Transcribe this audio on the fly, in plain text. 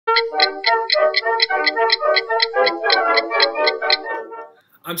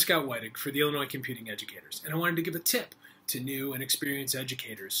I'm Scott Weidig for the Illinois Computing Educators, and I wanted to give a tip to new and experienced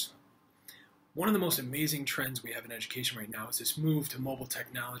educators. One of the most amazing trends we have in education right now is this move to mobile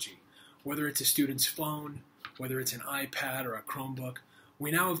technology. Whether it's a student's phone, whether it's an iPad or a Chromebook,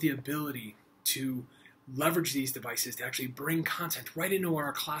 we now have the ability to leverage these devices to actually bring content right into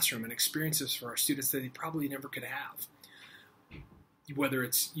our classroom and experiences for our students that they probably never could have. Whether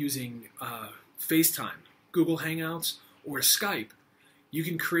it's using FaceTime, Google Hangouts, or Skype, you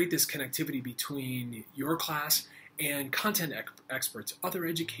can create this connectivity between your class and content experts, other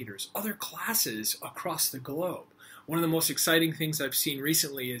educators, other classes across the globe. One of the most exciting things I've seen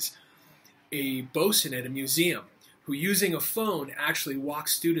recently is a bosun at a museum who, using a phone, actually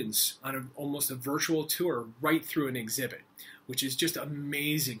walks students on almost a virtual tour right through an exhibit, which is just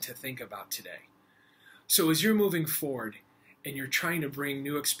amazing to think about today. So as you're moving forward and you're trying to bring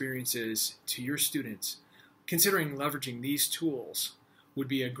new experiences to your students, considering leveraging these tools would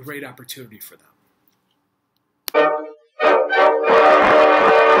be a great opportunity for them.